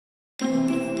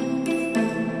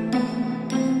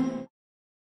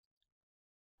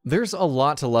There's a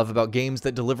lot to love about games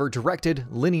that deliver directed,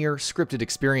 linear, scripted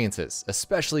experiences,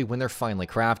 especially when they're finely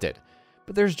crafted.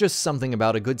 But there's just something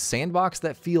about a good sandbox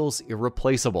that feels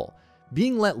irreplaceable.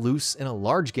 Being let loose in a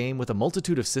large game with a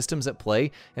multitude of systems at play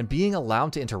and being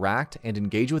allowed to interact and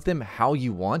engage with them how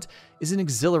you want is an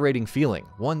exhilarating feeling,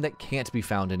 one that can't be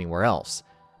found anywhere else.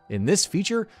 In this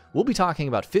feature, we'll be talking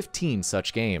about 15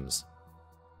 such games.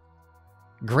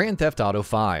 Grand Theft Auto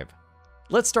V.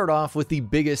 Let's start off with the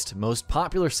biggest, most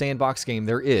popular sandbox game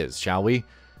there is, shall we?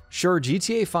 Sure,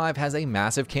 GTA 5 has a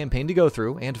massive campaign to go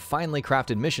through and finely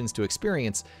crafted missions to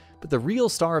experience, but the real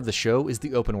star of the show is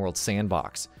the open world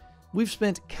sandbox. We've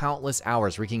spent countless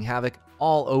hours wreaking havoc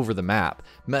all over the map,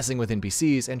 messing with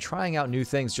NPCs and trying out new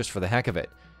things just for the heck of it.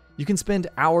 You can spend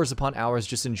hours upon hours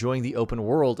just enjoying the open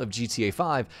world of GTA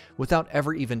 5 without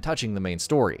ever even touching the main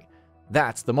story.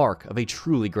 That's the mark of a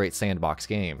truly great sandbox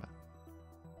game.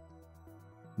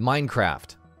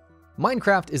 Minecraft.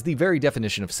 Minecraft is the very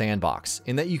definition of sandbox,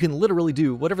 in that you can literally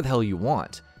do whatever the hell you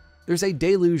want. There's a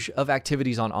deluge of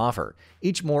activities on offer,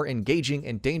 each more engaging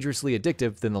and dangerously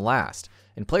addictive than the last,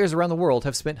 and players around the world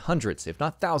have spent hundreds, if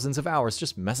not thousands of hours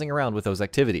just messing around with those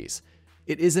activities.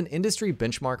 It is an industry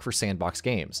benchmark for sandbox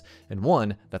games, and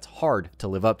one that's hard to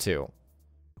live up to.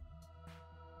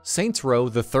 Saints Row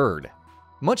the Third.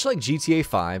 Much like GTA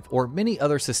 5 or many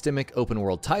other systemic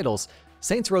open-world titles,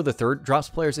 Saints Row the Third drops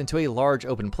players into a large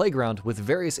open playground with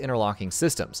various interlocking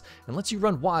systems and lets you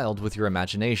run wild with your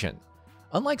imagination.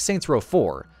 Unlike Saints Row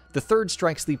 4, the Third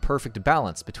strikes the perfect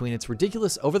balance between its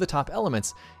ridiculous over-the-top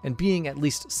elements and being at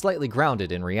least slightly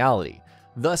grounded in reality,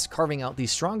 thus carving out the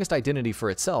strongest identity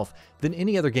for itself than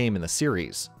any other game in the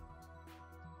series.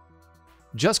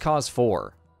 Just Cause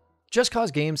 4. Just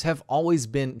Cause games have always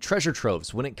been treasure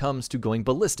troves when it comes to going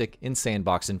ballistic in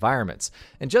sandbox environments,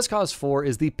 and Just Cause 4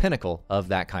 is the pinnacle of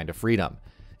that kind of freedom.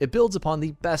 It builds upon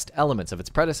the best elements of its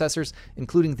predecessors,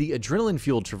 including the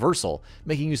adrenaline-fueled traversal,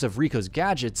 making use of Rico's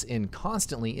gadgets in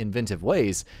constantly inventive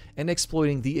ways, and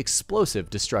exploiting the explosive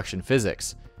destruction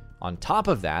physics. On top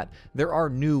of that, there are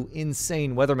new,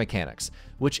 insane weather mechanics,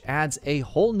 which adds a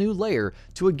whole new layer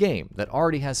to a game that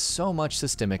already has so much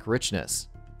systemic richness.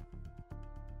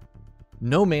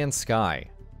 No Man's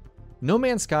Sky. No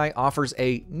Man's Sky offers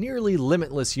a nearly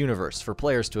limitless universe for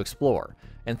players to explore,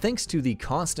 and thanks to the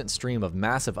constant stream of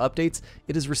massive updates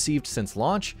it has received since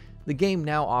launch, the game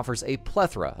now offers a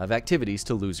plethora of activities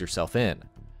to lose yourself in.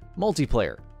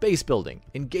 Multiplayer, base building,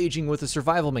 engaging with the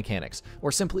survival mechanics,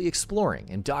 or simply exploring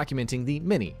and documenting the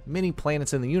many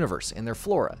planets in the universe and their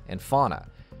flora and fauna.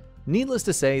 Needless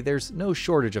to say, there's no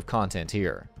shortage of content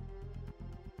here.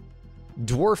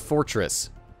 Dwarf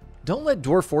Fortress. Don't let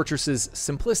Dwarf Fortress's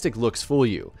simplistic looks fool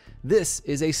you. This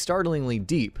is a startlingly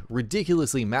deep,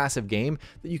 ridiculously massive game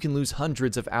that you can lose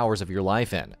hundreds of hours of your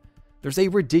life in. There's a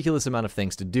ridiculous amount of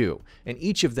things to do, and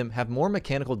each of them have more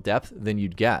mechanical depth than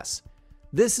you'd guess.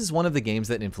 This is one of the games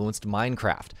that influenced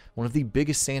Minecraft, one of the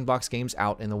biggest sandbox games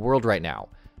out in the world right now.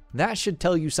 That should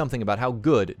tell you something about how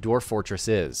good Dwarf Fortress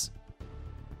is.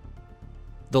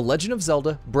 The Legend of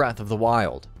Zelda: Breath of the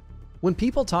Wild. When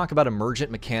people talk about emergent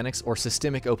mechanics or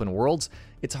systemic open worlds,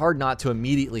 it's hard not to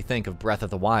immediately think of Breath of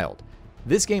the Wild.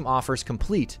 This game offers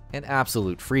complete and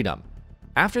absolute freedom.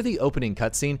 After the opening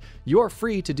cutscene, you are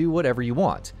free to do whatever you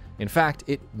want. In fact,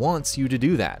 it wants you to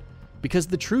do that, because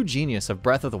the true genius of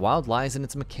Breath of the Wild lies in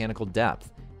its mechanical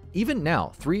depth. Even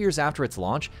now, 3 years after its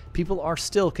launch, people are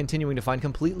still continuing to find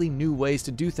completely new ways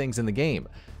to do things in the game,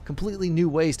 completely new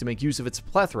ways to make use of its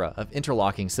plethora of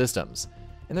interlocking systems.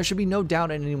 And there should be no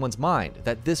doubt in anyone's mind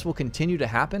that this will continue to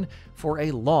happen for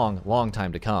a long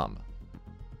time to come.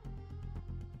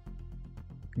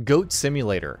 Goat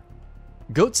Simulator.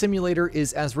 Goat Simulator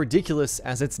is as ridiculous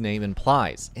as its name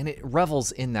implies, and it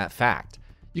revels in that fact.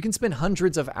 You can spend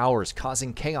hundreds of hours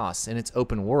causing chaos in its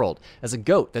open world as a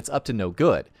goat that's up to no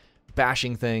good,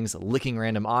 bashing things, licking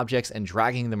random objects and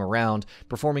dragging them around,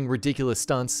 performing ridiculous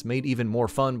stunts made even more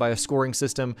fun by a scoring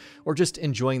system, or just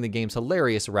enjoying the game's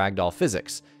hilarious ragdoll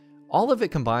physics. All of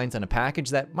it combines in a package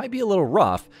that might be a little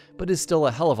rough, but is still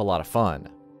a hell of a lot of fun.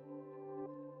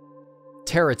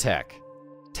 Terratech.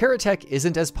 Terratech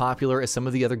isn't as popular as some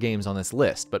of the other games on this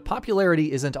list, but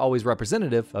popularity isn't always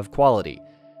representative of quality.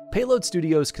 Payload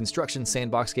Studios' construction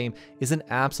sandbox game is an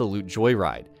absolute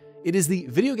joyride. It is the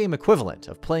video game equivalent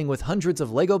of playing with hundreds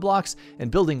of Lego blocks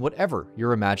and building whatever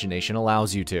your imagination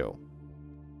allows you to.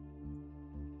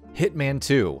 Hitman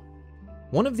 2.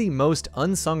 One of the most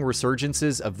unsung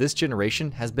resurgences of this generation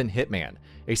has been Hitman,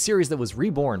 a series that was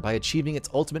reborn by achieving its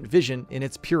ultimate vision in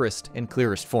its purest and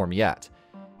clearest form yet.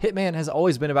 Hitman has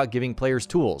always been about giving players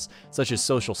tools, such as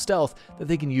social stealth, that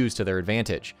they can use to their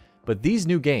advantage. but these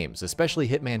new games, especially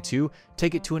Hitman 2,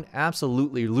 take it to an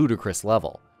absolutely ludicrous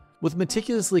level. With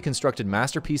meticulously constructed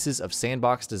masterpieces of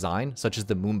sandbox design, such as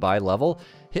the Mumbai level,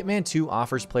 Hitman 2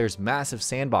 offers players massive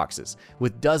sandboxes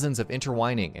with dozens of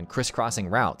intertwining and crisscrossing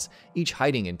routes, each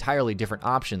hiding entirely different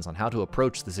options on how to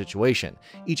approach the situation,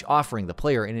 each offering the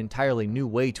player an entirely new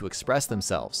way to express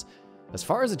themselves. As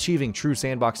far as achieving true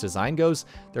sandbox design goes,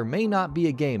 there may not be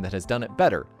a game that has done it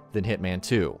better than Hitman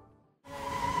 2.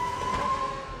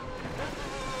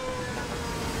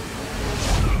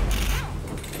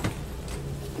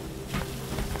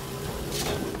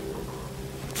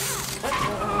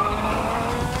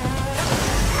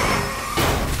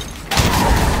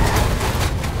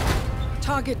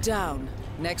 Target down.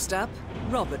 Next up,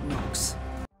 Robert Knox.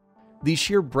 The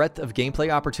sheer breadth of gameplay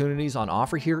opportunities on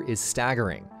offer here is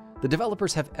staggering. The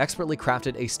developers have expertly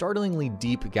crafted a startlingly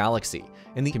deep galaxy,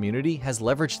 and the community has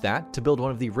leveraged that to build one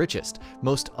of the richest,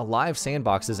 most alive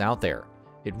sandboxes out there.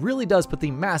 It really does put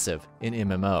the massive in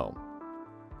MMO.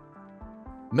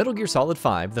 Metal Gear Solid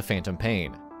 5: The Phantom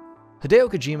Pain. Hideo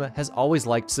Kojima has always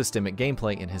liked systemic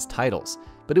gameplay in his titles,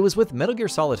 but it was with Metal Gear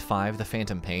Solid 5: The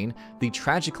Phantom Pain, the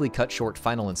tragically cut short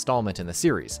final installment in the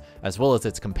series, as well as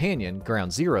its companion,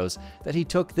 Ground Zeroes, that he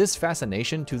took this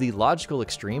fascination to the logical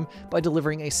extreme by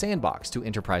delivering a sandbox to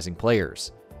enterprising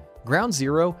players. Ground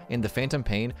Zero and The Phantom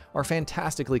Pain are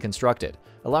fantastically constructed,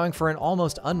 allowing for an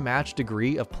almost unmatched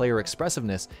degree of player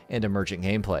expressiveness and emergent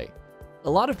gameplay. A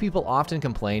lot of people often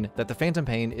complain that The Phantom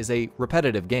Pain is a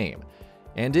repetitive game,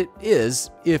 and it is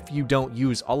if you don't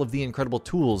use all of the incredible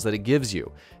tools that it gives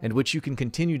you, and which you can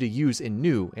continue to use in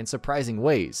new and surprising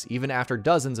ways, even after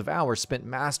dozens of hours spent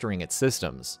mastering its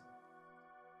systems.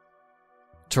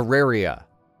 Terraria.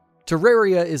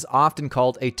 Terraria is often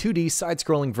called a 2D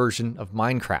side-scrolling version of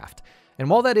Minecraft, and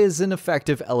while that is an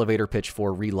effective elevator pitch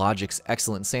for Relogic's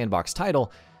excellent sandbox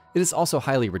title, it is also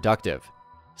highly reductive.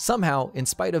 Somehow, in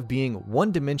spite of being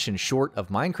one dimension short of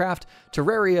Minecraft,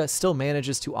 Terraria still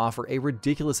manages to offer a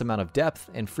ridiculous amount of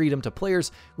depth and freedom to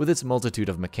players with its multitude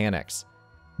of mechanics.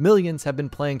 Millions have been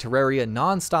playing Terraria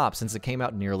non-stop since it came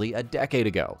out nearly a decade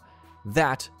ago.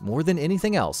 That, more than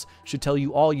anything else, should tell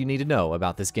you all you need to know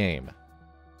about this game.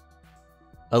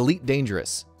 Elite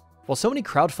Dangerous. While so many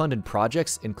crowdfunded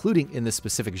projects, including in this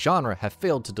specific genre, have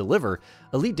failed to deliver,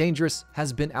 Elite Dangerous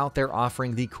has been out there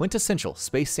offering the quintessential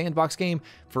space sandbox game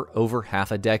for over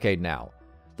half a decade now.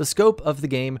 The scope of the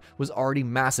game was already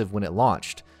massive when it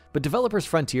launched, but developers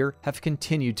Frontier have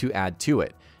continued to add to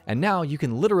it, and now you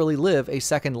can literally live a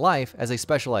second life as a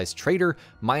specialized trader,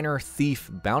 miner, thief,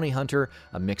 bounty hunter,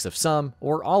 a mix of some,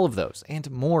 or all of those, and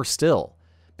more still.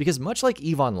 Because much like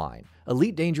EVE Online,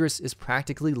 Elite Dangerous is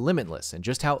practically limitless in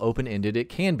just how open-ended it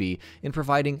can be in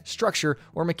providing structure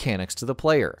or mechanics to the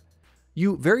player.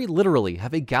 You very literally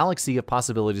have a galaxy of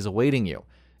possibilities awaiting you,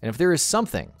 and if there is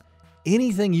something,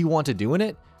 anything you want to do in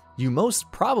it, you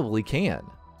most probably can.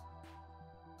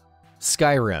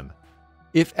 Skyrim.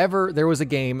 If ever there was a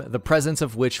game the presence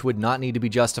of which would not need to be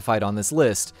justified on this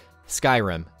list,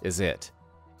 Skyrim is it.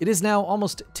 It is now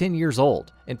almost 10 years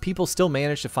old, and people still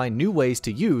manage to find new ways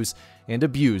to use and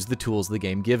abuse the tools the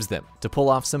game gives them to pull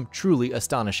off some truly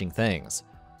astonishing things.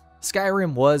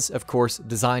 Skyrim was, of course,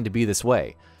 designed to be this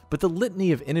way, but the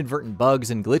litany of inadvertent bugs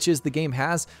and glitches the game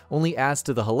has only adds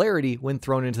to the hilarity when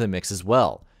thrown into the mix as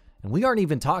well. And we aren't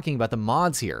even talking about the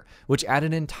mods here, which add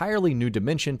an entirely new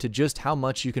dimension to just how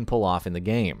much you can pull off in the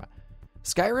game.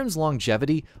 Skyrim's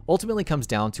longevity ultimately comes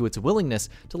down to its willingness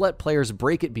to let players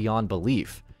break it beyond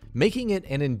belief, making it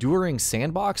an enduring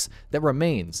sandbox that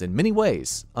remains, in many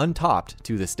ways, untopped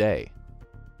to this day.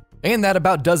 And that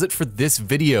about does it for this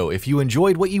video. If you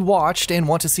enjoyed what you watched and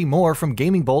want to see more from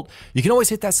GamingBolt, you can always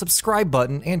hit that subscribe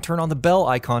button and turn on the bell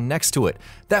icon next to it.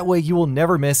 That way you will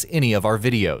never miss any of our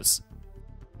videos.